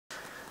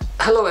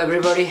Hello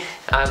everybody,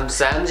 I'm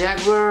Sam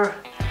Jaguar,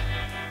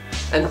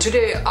 and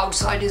today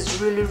outside is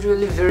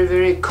really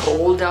very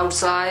cold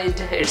outside.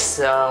 It's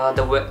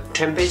the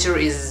temperature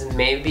is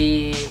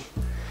maybe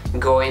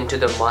going to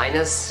the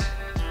minus.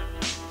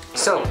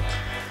 So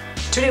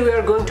today we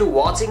are going to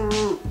watching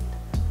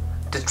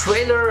the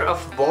trailer of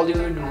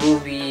Bollywood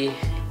movie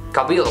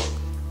Kaabil.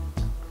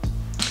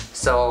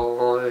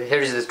 So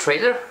here is the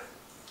trailer.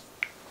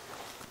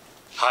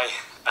 Hi,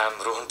 I'm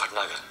Rohan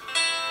Bhatnagar.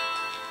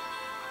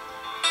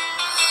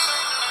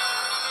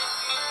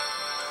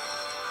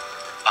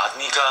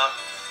 आदमी का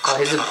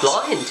He's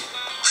blind.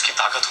 उसकी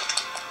ताकत होती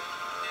है।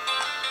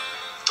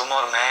 तुम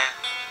और मैं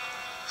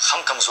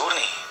हम कमजोर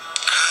नहीं।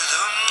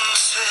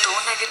 दो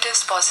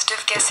नेगेटिव्स पॉजिटिव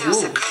कैसे हो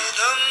सकते हैं?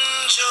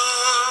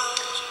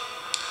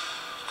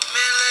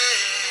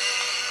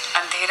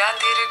 अंधेरा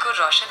अंधेरे को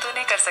रोशन तो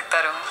नहीं कर सकता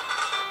Rohan.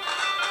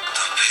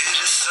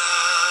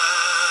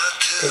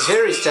 His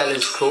hairstyle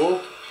is cool.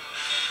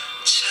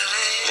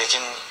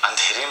 लेकिन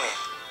अंधेरे में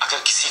अगर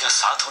किसी का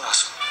साथ हो ना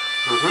सो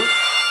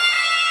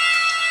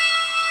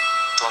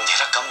तो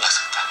अंधेरा कम लग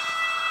सकता है।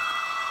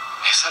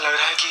 ऐसा लग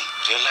रहा है कि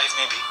रियल लाइफ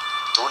में भी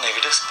दो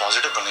नेगेटिव्स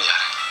पॉजिटिव बनने जा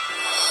रहे हैं।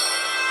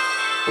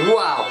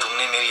 Wow.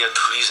 तुमने मेरी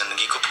अधूरी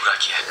जिंदगी को पूरा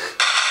किया है।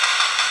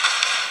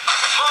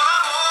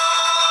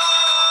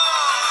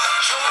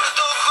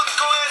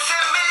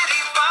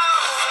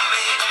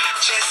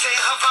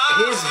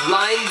 He's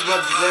blind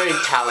but very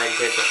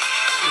talented.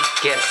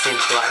 Guess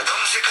seems like.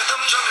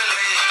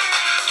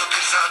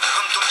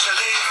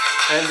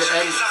 And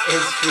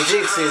his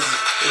physics is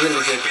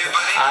really good.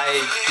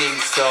 I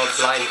think so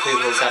blind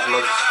people that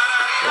much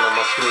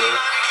muscular.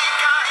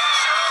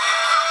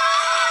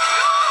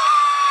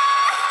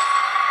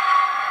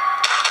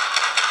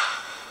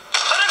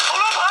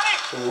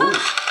 Ooh.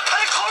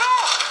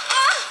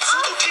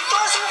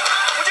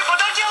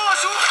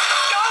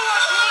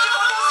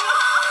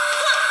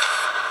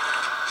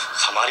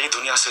 हमारी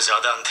दुनिया से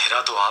ज्यादा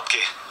अंधेरा तो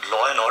आपके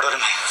लॉ एंड ऑर्डर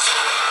में।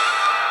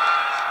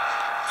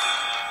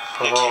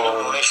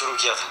 उन्होंने शुरू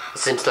किया था।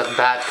 Seems like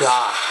bad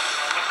guy.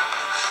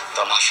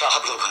 तमाशा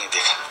आप लोगों ने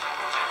देखा।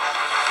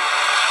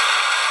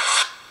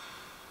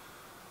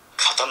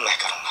 खत्म मैं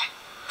करूंगा।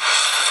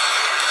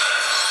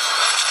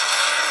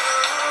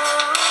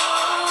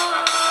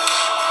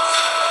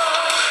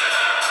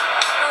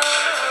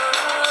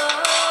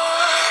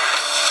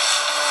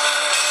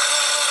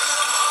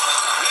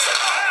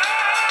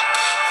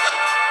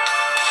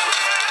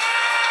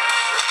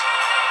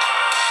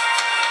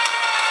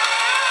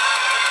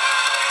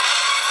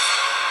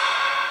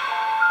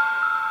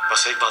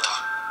 बस एक बात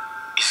और,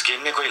 इस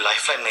गेम में कोई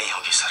लाइफलाइन नहीं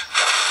होगी sir.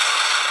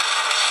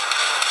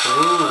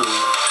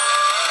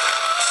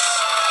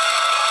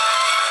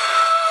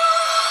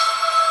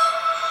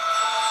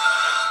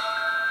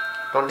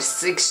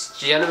 26th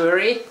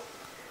January.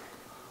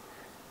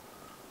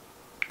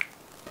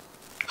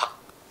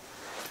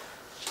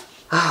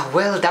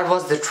 Well, that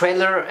was the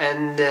trailer,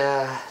 and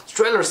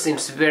trailer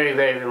seems very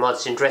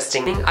much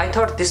interesting. I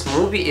thought this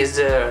movie is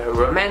a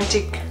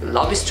romantic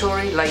love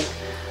story, like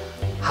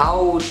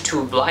how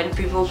two blind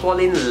people fall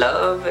in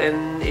love,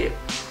 and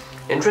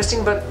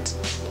interesting, but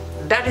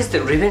that is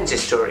the revenge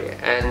story,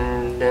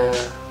 and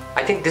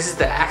I think this is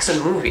the action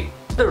movie.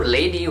 The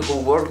lady who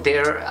worked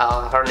there,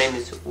 her name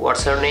is,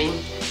 what's her name?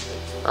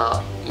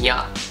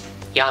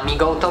 Yami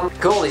Gautam.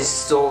 Girl is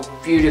so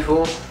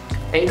beautiful.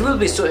 It will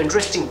be so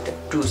interesting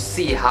to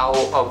see how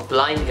a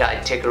blind guy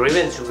take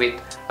revenge with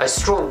a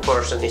strong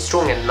person, a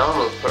strong and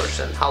normal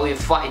person, how he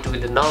fight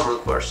with a normal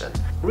person.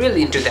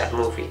 Really into that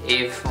movie.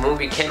 If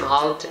movie came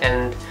out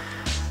and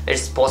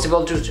it's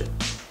possible to,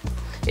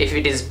 if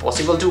it is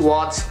possible to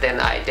watch, then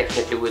I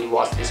definitely will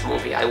watch this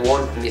movie. I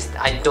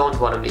don't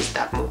want to miss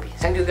that movie.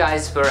 Thank you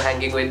guys for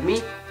hanging with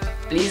me.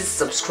 Please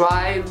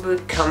subscribe,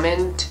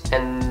 comment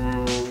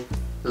and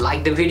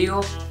like the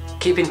video.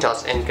 Keep in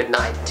touch and good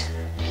night.